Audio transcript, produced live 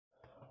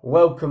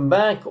Welcome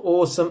back,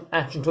 awesome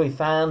action toy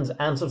fans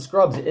and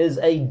subscribers. It is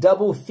a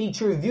double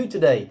feature review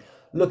today,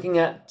 looking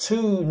at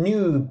two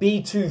new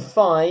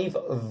B2Five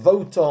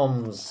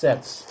Votoms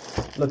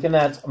sets, looking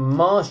at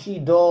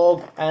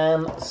Marshydog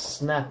and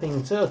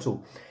Snapping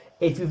Turtle.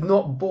 If you've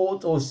not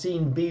bought or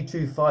seen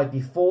B2Five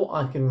before,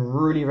 I can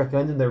really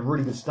recommend them. They're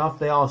really good stuff.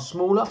 They are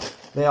smaller.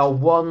 They are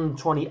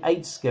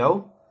 1/28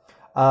 scale.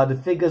 The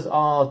figures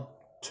are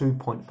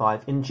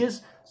 2.5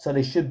 inches, so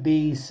they should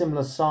be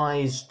similar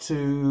size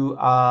to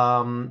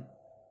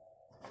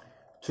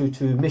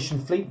Mission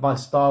Fleet by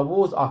Star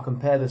Wars. I'll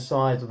compare the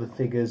size of the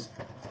figures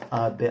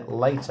a bit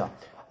later.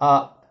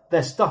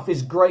 Their stuff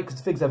is great because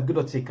the figures have good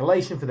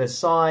articulation for their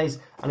size,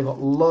 and they've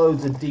got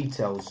loads of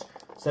details.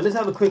 So let's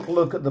have a quick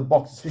look at the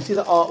boxes. We see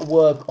the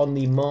artwork on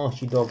the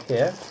Marshydog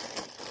here.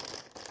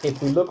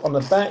 If we look on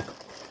the back,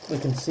 we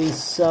can see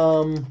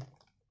some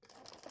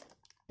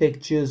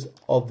pictures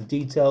of the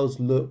details.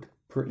 Look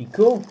pretty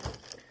cool.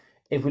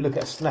 If we look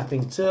at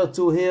Snapping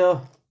Turtle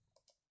here,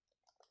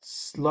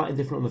 slightly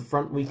different on the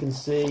front we can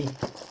see,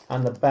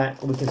 and the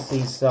back we can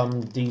see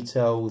some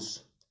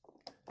details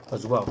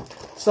as well.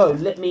 So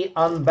let me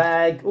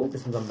unbag. Oh,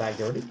 this one's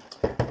unbagged already.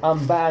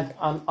 Unbag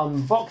and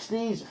unbox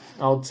these.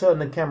 I'll turn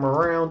the camera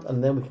around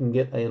and then we can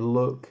get a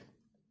look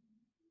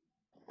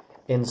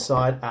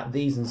inside at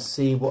these and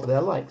see what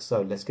they're like.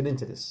 So let's get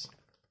into this.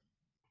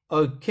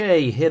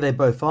 Okay, here they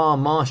both are.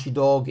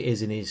 Marshydog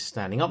is in his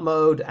standing up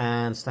mode,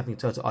 and Snapping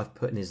Turtle I've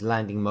put in his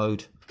landing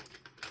mode,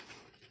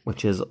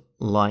 which is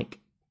like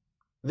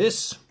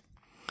this.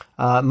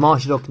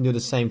 Marshydog can do the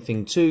same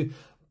thing too,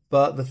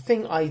 but the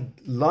thing I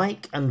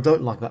like and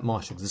don't like about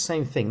Marshydog is the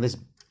same thing. This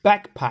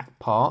backpack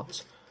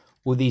part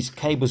with these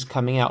cables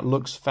coming out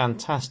looks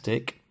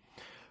fantastic.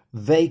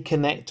 They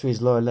connect to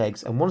his lower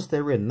legs, and once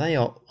they're in, they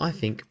are, I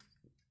think,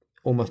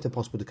 almost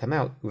impossible to come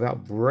out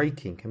without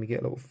breaking. Can we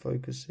get a little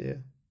focus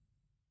here?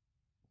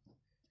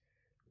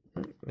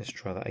 Let's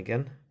try that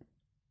again.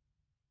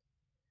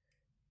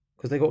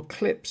 Because they got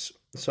clips,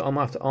 so I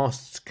might have to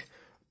ask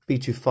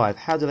B2Five,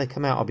 how do they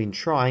come out? I've been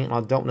trying, and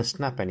I don't want to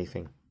snap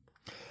anything.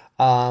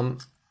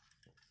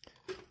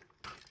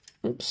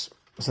 Oops.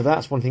 So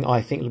that's one thing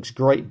I think looks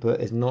great,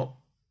 but is not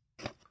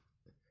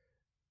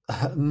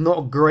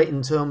great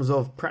in terms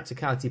of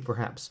practicality,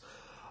 perhaps.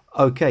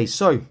 Okay,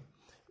 so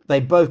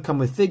they both come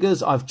with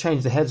figures. I've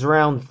changed the heads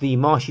around. The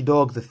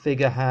Marshydog, the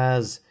figure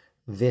has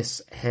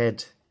this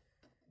head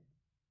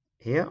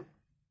here,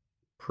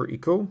 pretty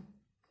cool.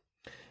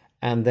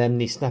 And then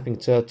the Snapping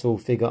Turtle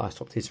figure, I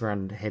swapped his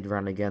head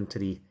around again to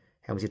the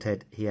helmeted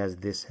head. He has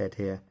this head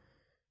here,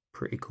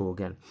 pretty cool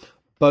again.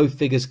 Both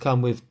figures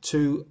come with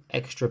two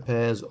extra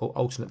pairs, or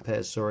alternate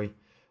pairs, sorry,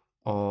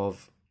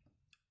 of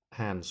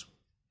hands.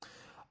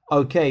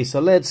 Okay, so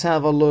let's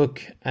have a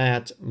look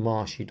at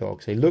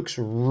Marshydog. So he looks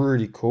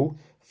really cool.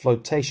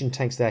 Flotation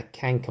tanks there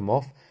can come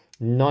off.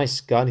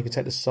 Nice gun. You can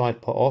take the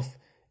side part off.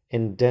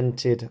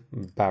 Indented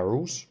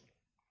barrels.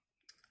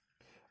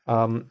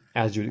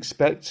 As you'd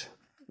expect,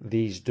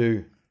 these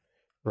do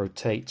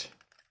rotate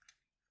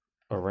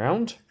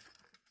around.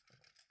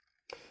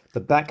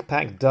 The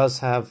backpack does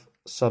have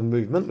some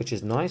movement, which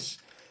is nice.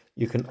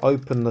 You can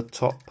open the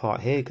top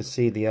part here. You can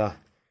see the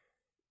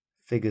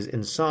figures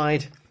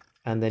inside,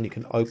 and then you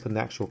can open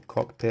the actual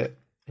cockpit,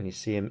 and you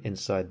see him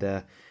inside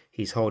there.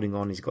 He's holding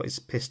on. He's got his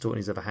pistol in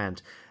his other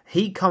hand.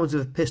 He comes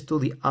with a pistol.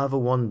 The other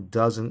one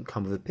doesn't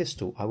come with a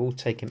pistol. I will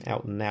take him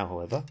out now,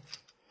 however.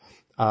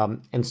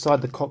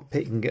 Inside the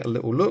cockpit, you can get a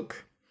little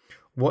look.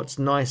 What's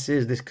nice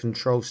is this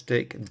control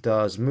stick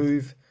does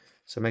move,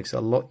 so it makes it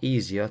a lot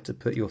easier to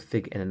put your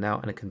figure in and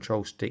out, and a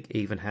control stick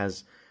even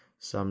has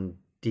some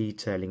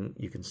detailing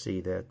you can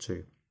see there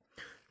too.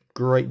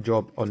 Great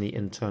job on the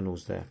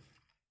internals there.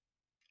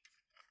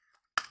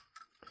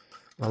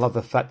 I love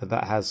the fact that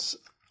that has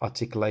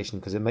articulation,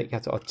 because you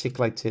have to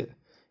articulate it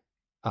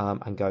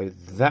and go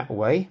that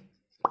way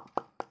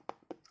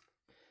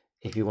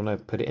if you want to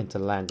put it into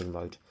landing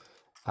mode.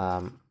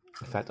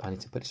 In fact, I need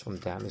to put this one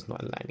down. It's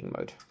not in landing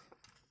mode.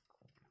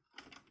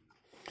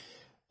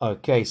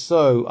 Okay,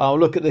 so I'll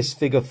look at this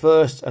figure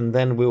first, and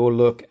then we will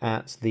look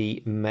at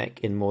the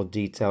mech in more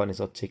detail and its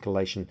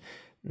articulation.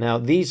 Now,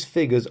 these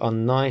figures are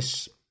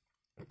nice,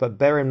 but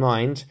bear in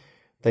mind,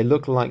 they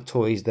look like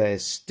toys. They're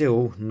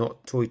still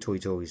not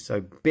toys.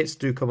 So bits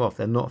do come off.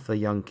 They're not for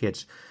young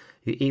kids.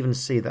 You even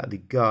see that the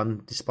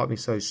gun, despite being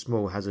so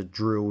small, has a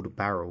drilled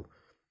barrel.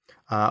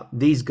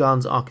 These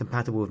guns are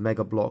compatible with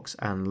Mega Bloks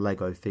and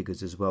Lego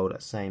figures as well,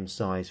 that same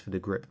size for the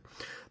grip.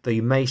 Though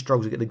you may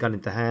struggle to get the gun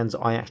into hands,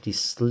 I actually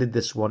slid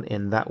this one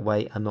in that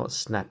way and not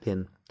snap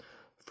in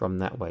from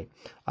that way.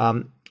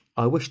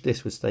 I wish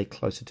this would stay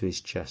closer to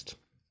his chest,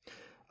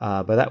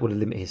 but that would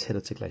limit his head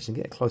articulation.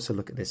 Get a closer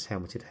look at this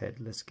helmeted head.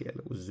 Let's get a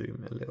little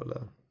zoom, there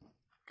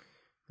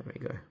we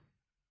go.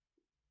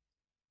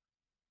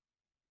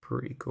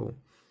 Pretty cool.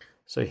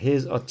 So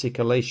here's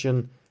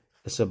articulation.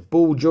 It's a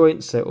ball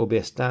joint, so it will be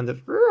a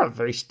standard,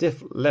 very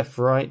stiff left,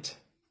 right,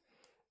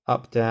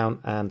 up,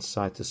 down, and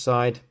side to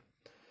side.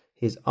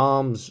 His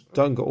arms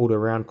don't go all the way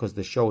around because of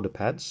the shoulder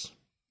pads.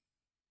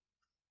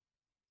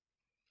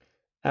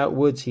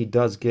 Outwards, he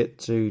does get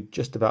to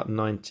just about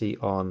 90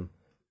 on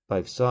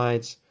both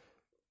sides.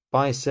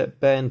 Bicep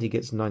bend, he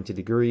gets 90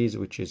 degrees,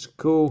 which is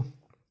cool.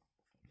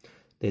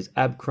 There's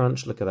ab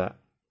crunch, look at that,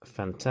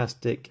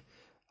 fantastic.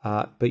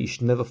 But you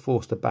should never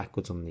force the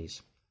backwards on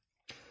these.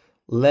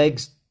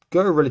 Legs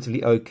go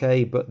relatively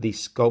okay, but the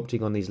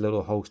sculpting on these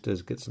little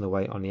holsters gets in the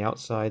way on the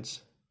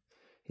outsides.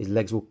 His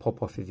legs will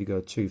pop off if you go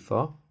too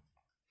far.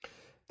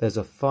 There's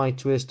a thigh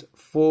twist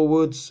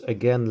forwards.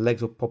 Again,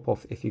 legs will pop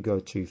off if you go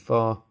too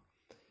far.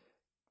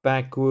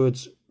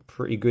 Backwards,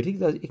 pretty good.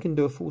 He can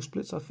do a full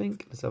splits, I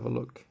think. Let's have a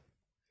look.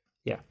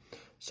 Yeah,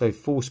 so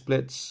full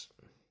splits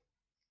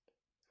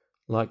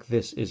like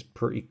this is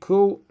pretty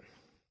cool.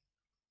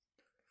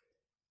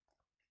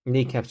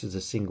 Kneecaps is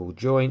a single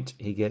joint.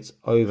 He gets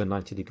over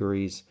 90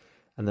 degrees.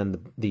 And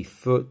then the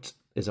foot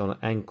is on an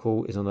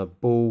ankle, is on a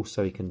ball,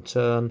 so he can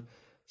turn.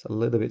 It's a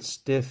little bit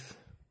stiff.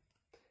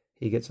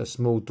 He gets a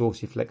small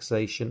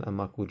dorsiflexation and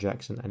Michael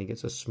Jackson, and he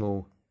gets a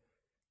small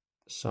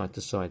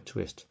side-to-side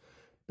twist.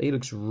 But he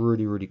looks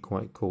really, really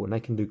quite cool, and they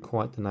can do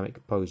quite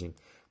dynamic posing.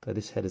 But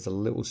this head is a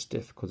little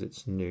stiff because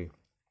it's new.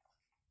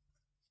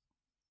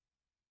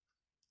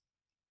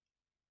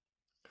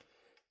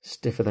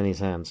 Stiffer than his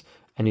hands.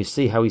 And you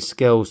see how he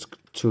scales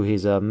to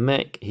his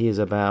mech. He is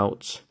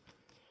about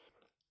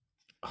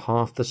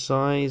half the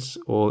size,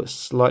 or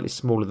slightly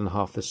smaller than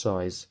half the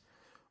size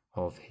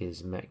of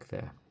his mech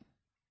there.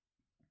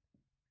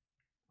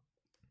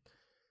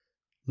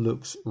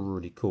 Looks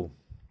really cool.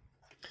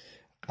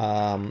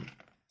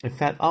 In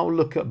fact, I'll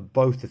look at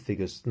both the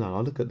figures. No,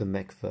 I'll look at the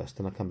mech first,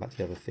 then I'll come back to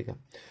the other figure.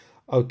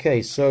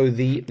 Okay, so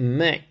the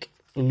mech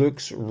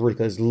looks really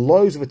good. There's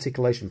loads of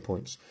articulation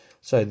points.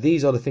 So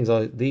these are the things.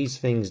 These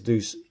things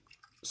do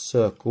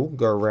circle,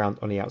 go around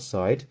on the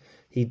outside.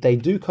 They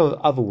do come with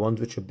other ones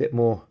which are a bit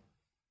more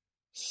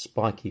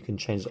spiky. You can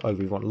change it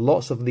over if you want.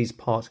 Lots of these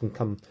parts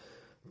can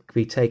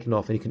be taken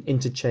off, and you can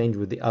interchange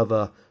with the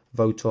other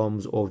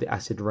Votoms or the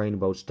acid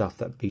rainbow stuff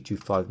that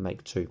B2Five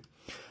make too.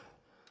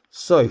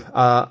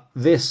 So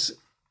this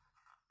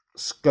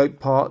scope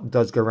part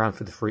does go around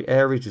for the three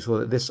areas. You saw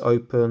that this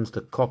opens.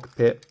 The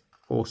cockpit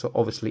also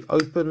obviously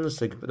opens,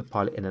 so you can put the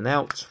pilot in and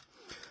out.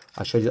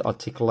 I showed you the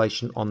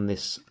articulation on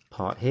this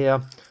part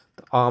here.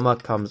 The armor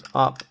comes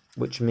up,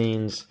 which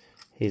means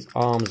his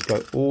arms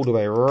go all the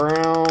way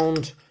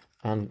around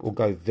and will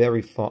go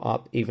very far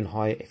up, even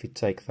higher if you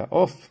take that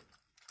off.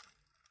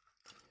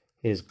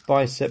 His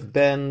bicep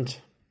bend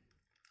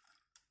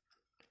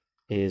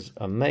is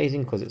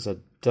amazing because it's a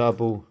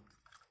double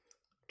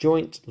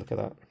joint. Look at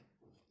that.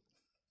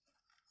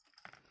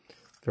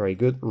 Very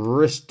good.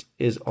 Wrist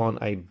is on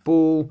a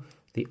ball.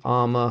 The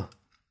armor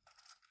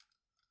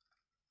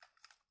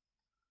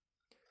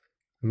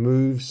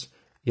moves.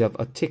 You have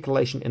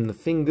articulation in the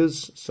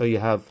fingers. So you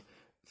have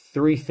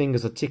 3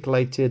 fingers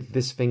articulated.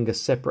 This finger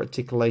separate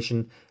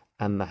articulation.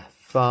 And the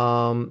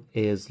thumb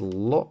is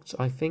locked,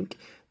 I think.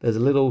 There's a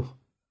little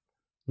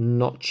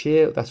notch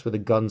here. That's where the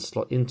guns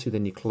slot into.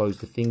 Then you close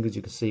the fingers.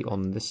 You can see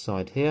on this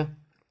side here.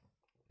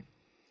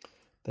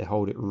 They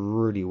hold it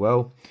really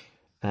well.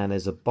 And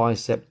there's a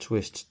bicep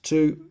twist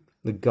too.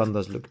 The gun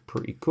does look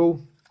pretty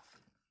cool.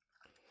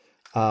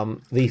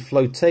 The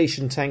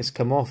flotation tanks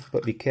come off,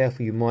 but be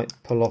careful, you might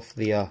pull off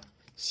the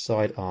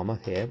side armor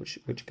here,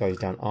 which goes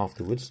down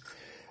afterwards.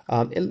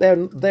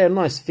 They're a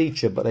nice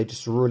feature, but they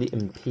just really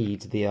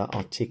impede the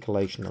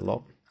articulation a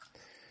lot.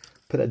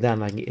 Put that down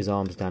and I can get his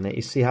arms down there.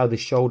 You see how the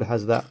shoulder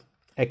has that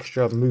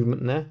extra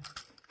movement there?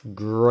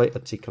 Great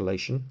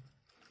articulation.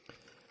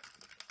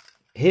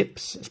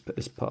 Hips, let's put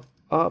this part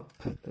up.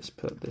 Let's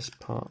put this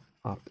part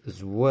up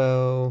as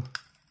well.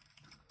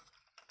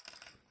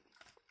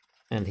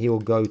 And he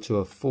will go to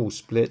a full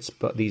splits,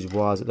 but these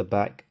wires at the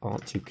back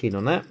aren't too keen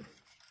on that.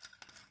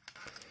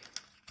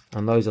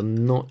 And those are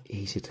not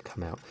easy to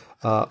come out.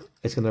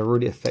 It's going to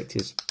really affect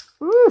his...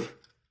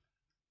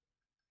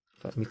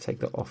 Let me take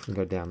that off and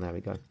go down. There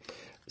we go.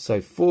 So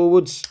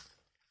forwards,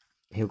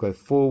 he'll go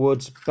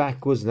forwards,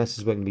 backwards, and this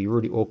is going to be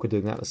really awkward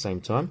doing that at the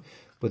same time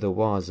with the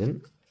wires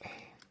in.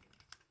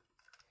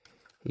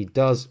 He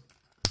does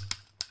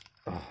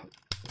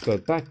go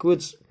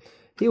backwards.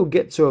 He'll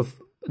get to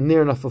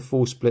near enough a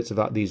full splits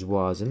without these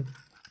wires in.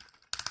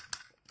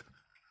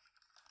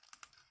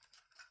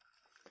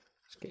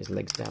 Let's get his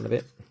legs down a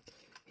bit.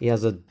 He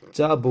has a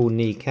double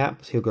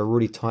kneecap. So he'll go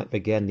really tight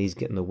again. These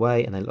get in the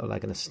way and they look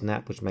like going to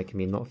snap, which is making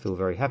me not feel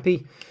very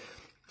happy.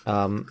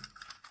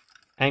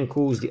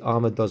 Ankles, the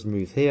armor does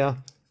move here,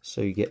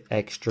 so you get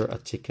extra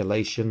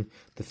articulation.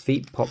 The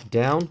feet pop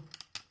down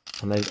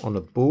and they're on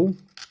a ball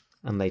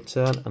and they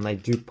turn and they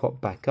do pop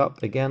back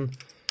up again.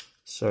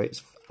 So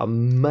it's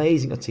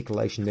amazing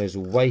articulation. There's a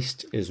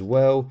waist as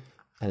well,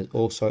 and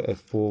also a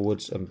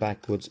forwards and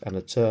backwards and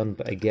a turn.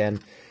 But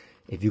again,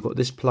 if you've got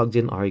this plugged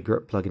in, I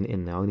regret plugging it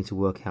in now. I need to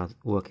work out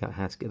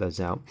how to get those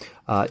out.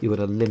 You're going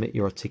to limit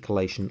your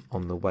articulation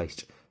on the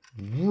waist.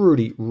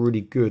 Really,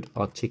 really good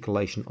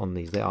articulation on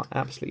these. They are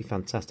absolutely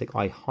fantastic.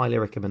 I highly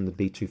recommend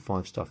the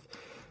B2Five stuff.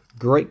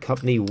 Great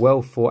company,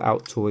 well thought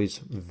out toys.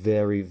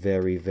 Very,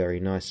 very, very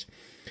nice.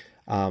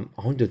 I want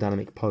to do a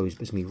dynamic pose,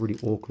 but it's going to be really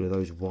awkward with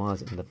those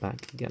wires in the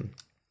back again.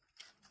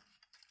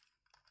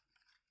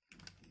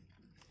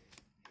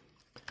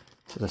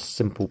 So it's a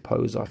simple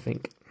pose, I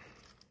think.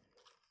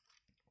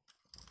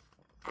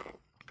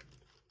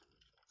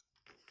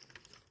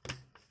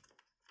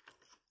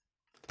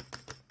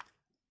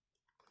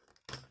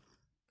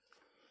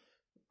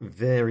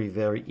 Very,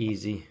 very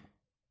easy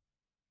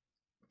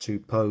to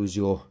pose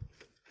your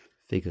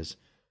figures.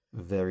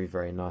 Very,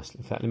 very nicely.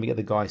 In fact, let me get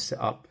the guy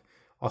set up.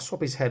 I'll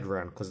swap his head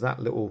around because that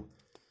little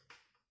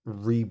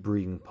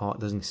rebreathing part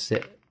doesn't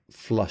sit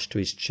flush to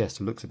his chest.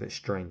 It looks a bit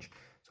strange.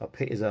 So I'll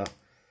put his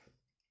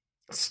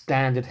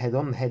standard head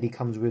on. The head he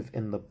comes with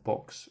in the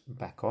box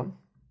back on.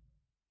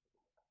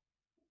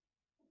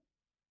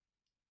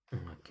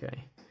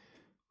 Okay.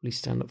 Will he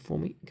stand up for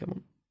me? Come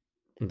on.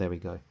 And there we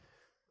go.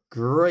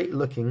 Great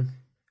looking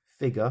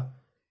figure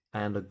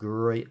and a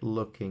great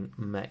looking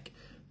mech.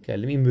 Okay,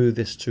 let me move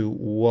this to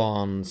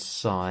one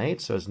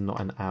side so it's not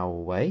in our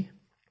way.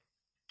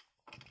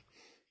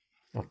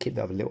 I'll keep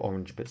the other little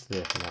orange bits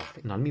there for now.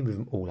 Now, let me move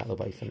them all out of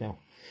the way for now,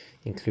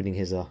 including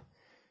his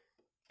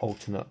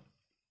alternate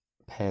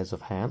pairs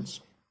of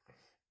hands.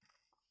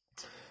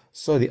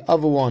 So the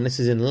other one, this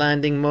is in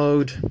landing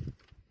mode,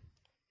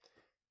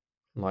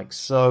 like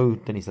so.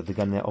 Then he's had the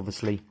gun there,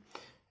 obviously,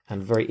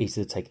 and very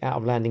easy to take out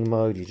of landing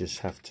mode. You just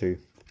have to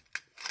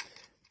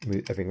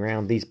move everything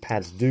around. These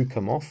pads do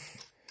come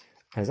off,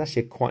 and it's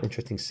actually a quite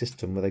interesting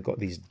system where they've got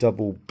these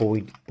double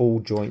ball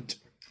joint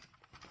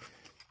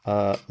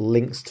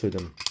links to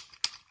them.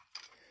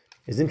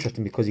 It's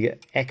interesting because you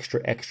get extra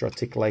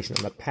articulation,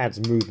 and the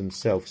pads move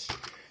themselves.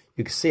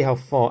 You can see how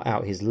far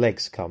out his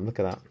legs come. Look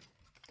at that,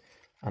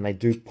 and they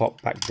do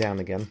pop back down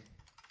again.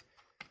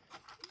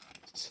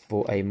 It's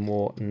for a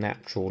more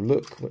natural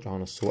look, which I'm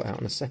going to sort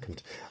out in a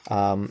second.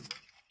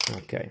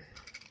 Okay,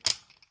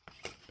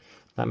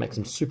 that makes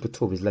him super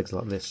tall with his legs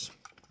like this.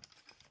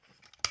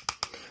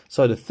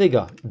 So the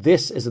figure,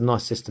 this is a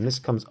nice system. This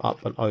comes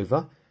up and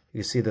over.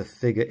 You can see the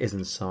figure is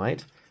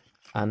inside,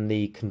 and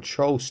the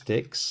control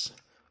sticks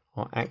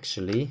are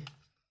actually,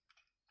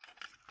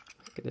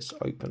 let's get this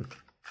open,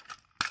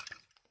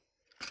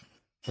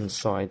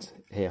 inside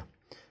here.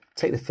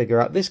 Take the figure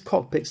out. This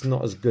cockpit's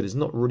not as good. It's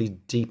not really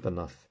deep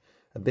enough.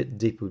 A bit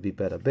deeper would be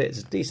better, but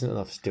it's decent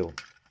enough still.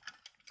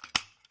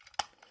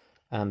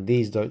 And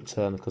these don't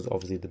turn because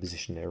obviously the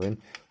position they're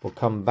in. We'll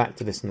come back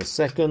to this in a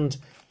second.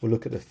 We'll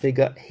look at the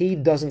figure. He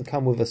doesn't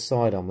come with a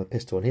sidearm, a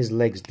pistol, and his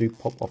legs do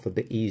pop off a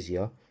bit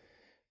easier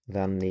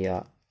than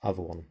the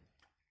other one.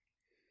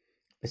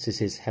 This is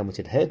his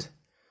helmeted head.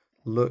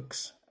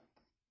 Looks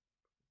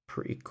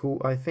pretty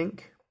cool, I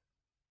think.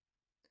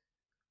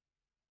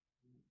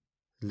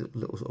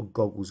 Little sort of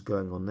goggles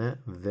going on there.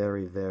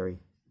 Very, very,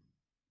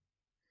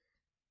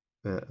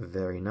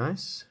 very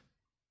nice.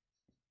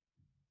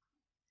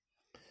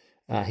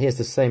 Here's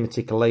the same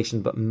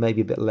articulation, but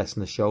maybe a bit less in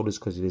the shoulders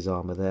because of his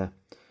armour there.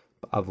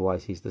 But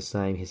otherwise, he's the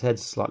same. His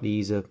head's slightly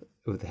easier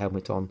with the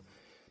helmet on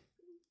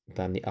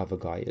than the other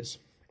guy is.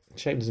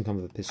 Shame doesn't come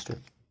with a pistol.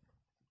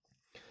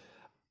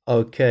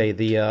 Okay,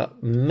 the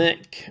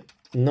mech,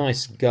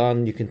 nice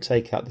gun. You can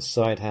take out the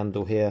side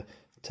handle here,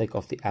 take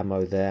off the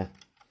ammo there.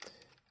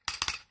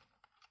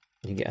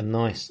 You get a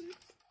nice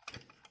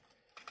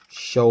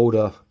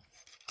shoulder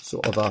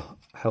sort of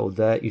held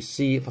there. You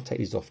see, if I take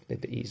these off, a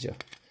bit easier.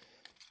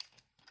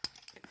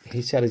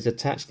 He said he's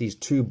attached these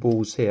two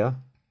balls here,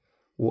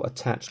 will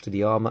attach to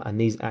the armor, and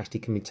these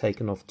actually can be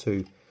taken off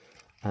too.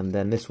 And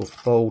then this will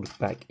fold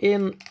back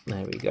in.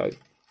 There we go.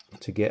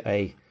 To get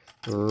a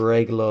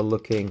regular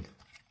looking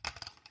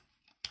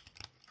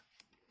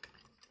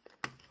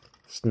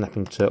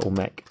snapping turtle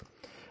mech.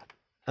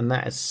 And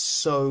that is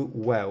so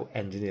well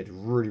engineered.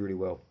 Really, really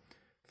well.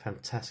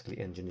 Fantastically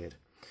engineered.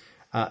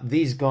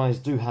 These guys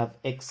do have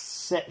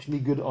exceptionally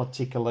good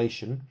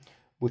articulation,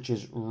 which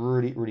is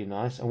really, really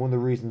nice. And one of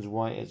the reasons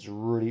why it's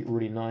really,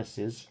 really nice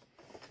is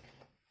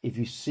if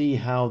you see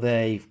how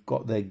they've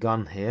got their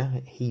gun here,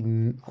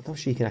 I'm not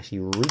sure he can actually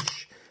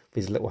reach with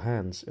his little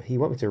hands. He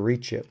won't be able to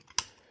reach it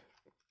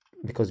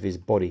because of his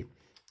body.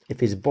 If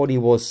his body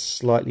was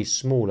slightly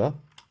smaller,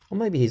 or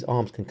maybe his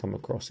arms can come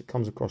across, it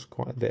comes across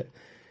quite a bit.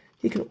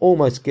 He can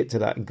almost get to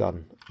that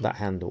gun, that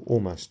handle,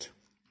 almost.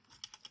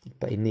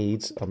 But he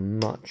needs a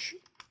much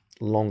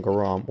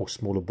longer arm or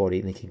smaller body,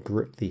 and he can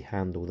grip the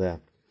handle there.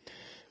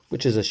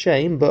 Which is a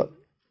shame, but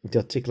the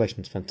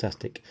articulation is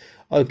fantastic.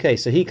 Okay,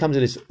 so he comes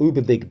in this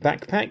uber big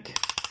backpack,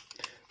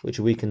 which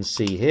we can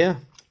see here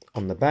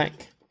on the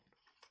back.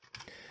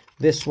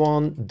 This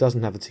one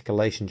doesn't have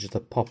articulation, just a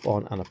pop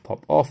on and a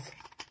pop off.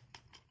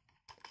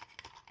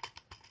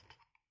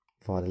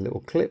 Via the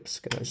little clips,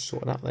 get those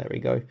sorted out, there we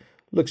go.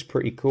 Looks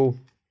pretty cool,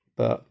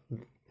 but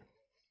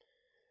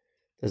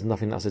there's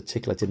nothing that's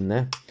articulated in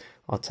there.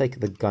 I'll take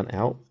the gun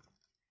out.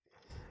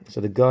 So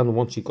the gun,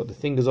 once you've got the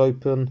fingers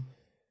open,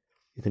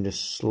 you can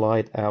just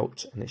slide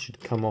out and it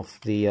should come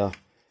off the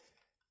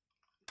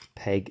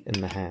peg in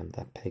the hand.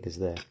 That peg is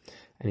there.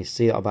 And you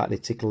see about the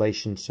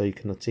articulation, so you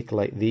can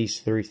articulate these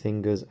three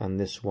fingers and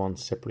this one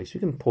separately. So you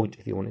can point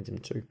if you wanted them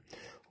to,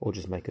 or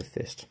just make a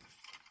fist.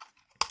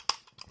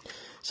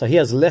 So he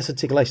has less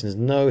articulation. There's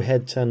no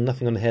head turn,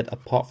 nothing on the head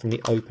apart from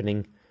the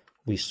opening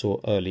we saw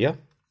earlier.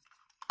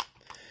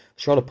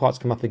 Shoulder parts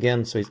come up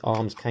again, so his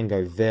arms can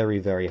go very,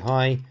 very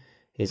high.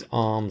 His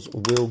arms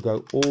will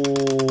go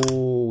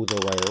all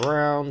the way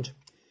around.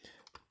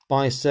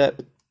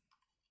 Bicep,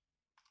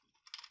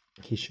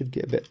 he should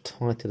get a bit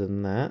tighter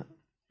than that.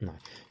 No,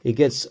 he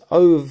gets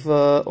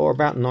over or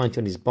about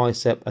 90 on his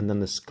bicep, and then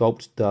the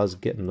sculpt does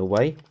get in the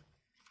way.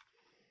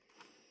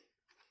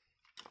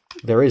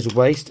 There is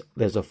waist.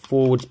 There's a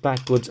forwards,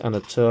 backwards, and a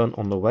turn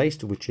on the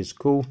waist, which is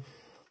cool.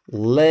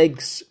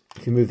 Legs,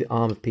 if you move the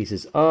armor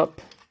pieces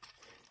up,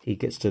 he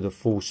gets to the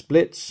full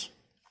splits.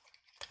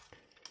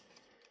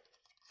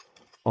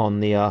 On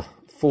the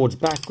forwards,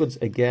 backwards,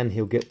 again,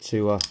 he'll get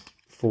to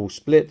full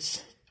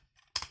splits.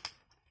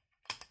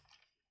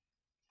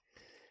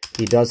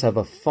 He does have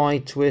a thigh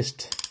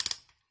twist.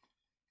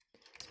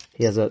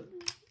 He has a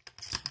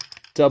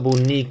double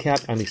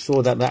kneecap, and we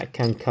saw that that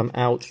can come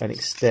out and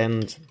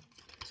extend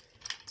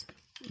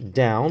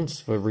down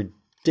for a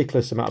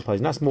ridiculous amount of pose.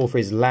 And that's more for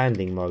his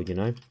landing mode, you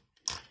know.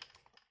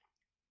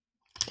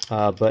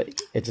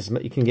 But it just,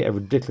 you can get a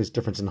ridiculous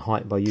difference in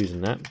height by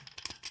using that.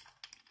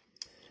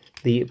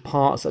 The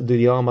parts that do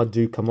the armor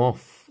do come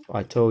off,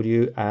 I told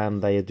you,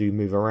 and they do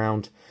move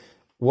around.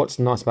 What's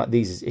nice about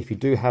these is if you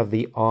do have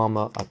the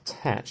armor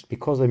attached,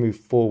 because they move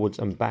forwards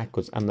and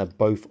backwards and they're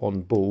both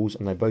on balls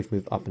and they both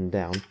move up and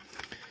down,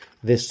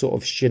 this sort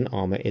of shin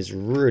armor is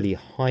really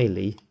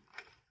highly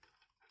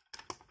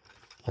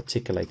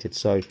articulated.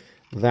 So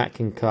that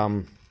can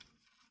come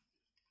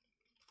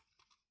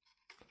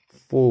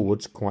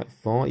forwards quite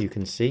far, you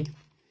can see,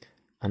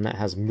 and that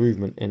has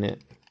movement in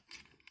it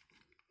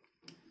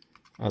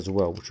as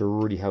well, which will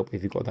really help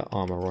if you've got that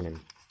armor on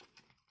him.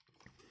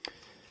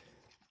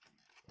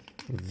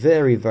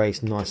 Very, very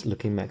nice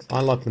looking mechs.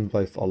 I like them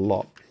both a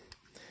lot.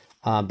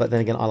 But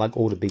then again, I like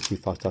all the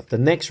B2Five stuff. The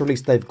next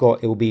release they've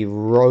got, it will be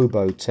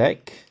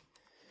Robotech.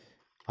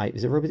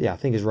 Is it Robotech? Yeah, I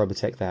think it's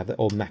Robotech they have,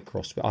 or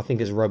Macross, but I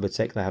think it's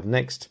Robotech they have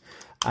next.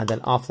 And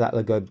then after that,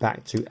 they'll go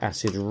back to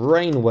Acid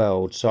Rain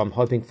World. So I'm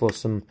hoping for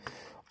some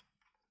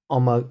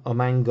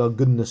manga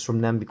goodness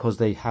from them, because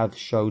they have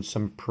showed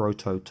some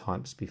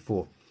prototypes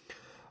before.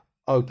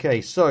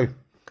 Okay, so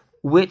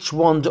which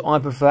one do I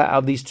prefer out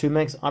of these two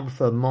mechs? I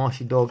prefer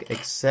Marshydog,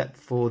 except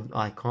for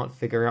I can't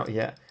figure out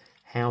yet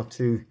how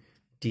to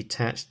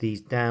detach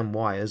these damn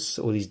wires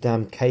or these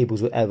damn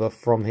cables, whatever,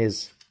 from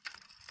his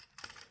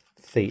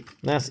feet.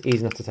 That's easy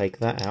enough to take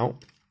that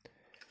out.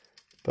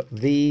 But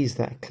these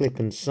that clip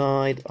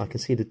inside, I can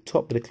see the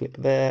top of the clip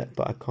there,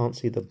 but I can't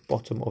see the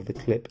bottom of the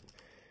clip,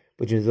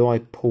 which is, though I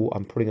pull,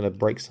 I'm probably going to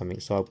break something.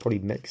 So I'll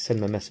probably send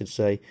them a message,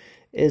 say,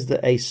 is there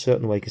a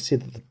certain way? You can see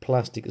that the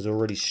plastic is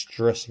already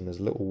stressing. There's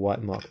a little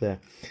white mark there.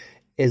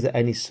 Is there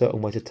any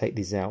certain way to take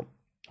these out?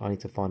 I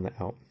need to find that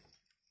out.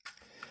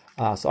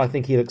 So I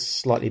think he looks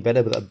slightly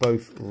better, but they're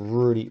both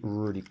really,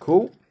 really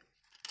cool.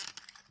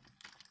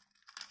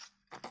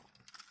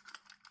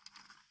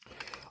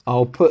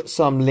 I'll put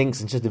some links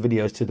into the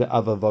videos to the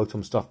other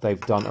Votom stuff they've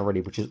done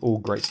already, which is all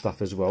great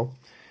stuff as well.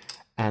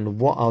 And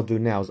what I'll do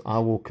now is I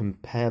will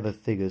compare the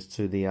figures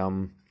to the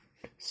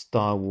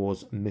Star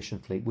Wars Mission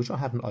Fleet, which I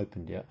haven't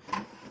opened yet.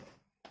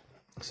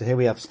 So here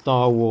we have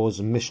Star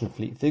Wars Mission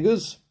Fleet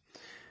figures,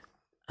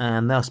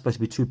 and they're supposed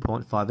to be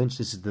 2.5 inch.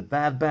 This is the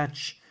Bad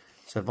Batch.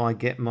 So if I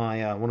get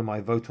my one of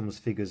my Votom's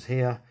figures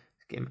here,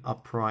 get him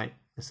upright,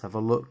 let's have a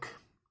look.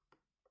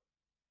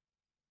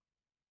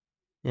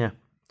 Yeah,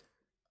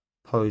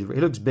 pose.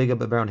 He looks bigger,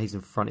 but around he's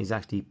in front, he's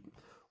actually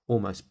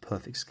almost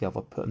perfect scale.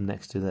 I'll put him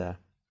next to there.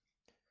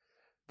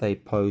 They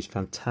pose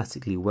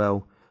fantastically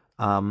well.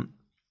 I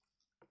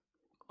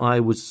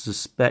would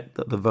suspect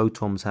that the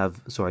Votoms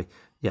have,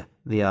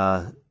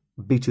 the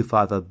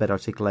B2Five have better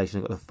articulation.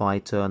 They've got the thigh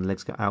turn,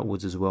 legs go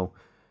outwards as well.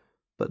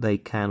 But they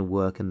can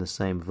work in the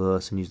same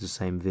verse and use the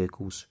same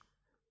vehicles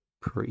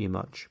pretty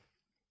much.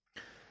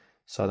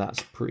 So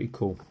that's pretty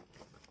cool.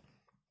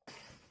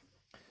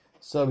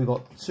 So we've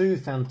got two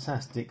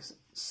fantastic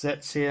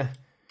sets here.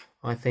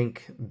 I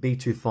think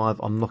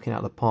B2Five are knocking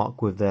out the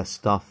park with their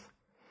stuff.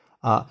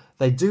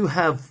 They do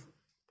have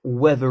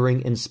weathering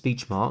in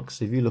speech marks.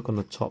 So if you look on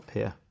the top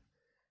here,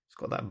 it's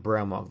got that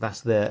brown mark. That's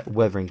their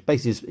weathering.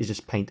 Basically, it's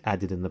just paint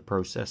added in the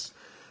process,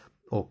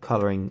 or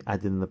colouring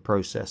added in the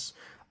process.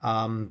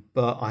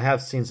 But I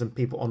have seen some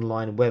people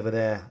online weather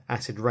their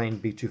Acid Rain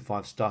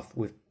B2Five stuff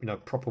with, you know,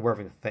 proper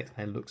weathering effect,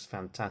 and it looks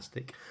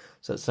fantastic.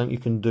 So it's something you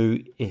can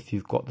do if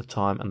you've got the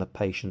time and the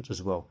patience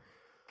as well.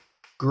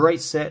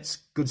 Great sets,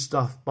 good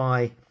stuff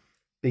by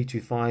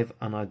B2Five,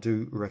 and I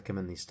do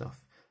recommend these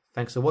stuff.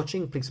 Thanks for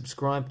watching. Please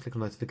subscribe, click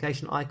on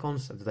notification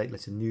icons, up-to-date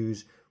latest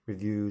news,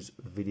 reviews,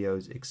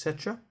 videos,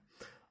 etc.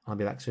 I'll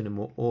be back soon with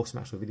more awesome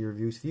actual video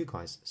reviews for you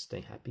guys.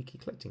 Stay happy,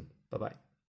 keep collecting. Bye-bye.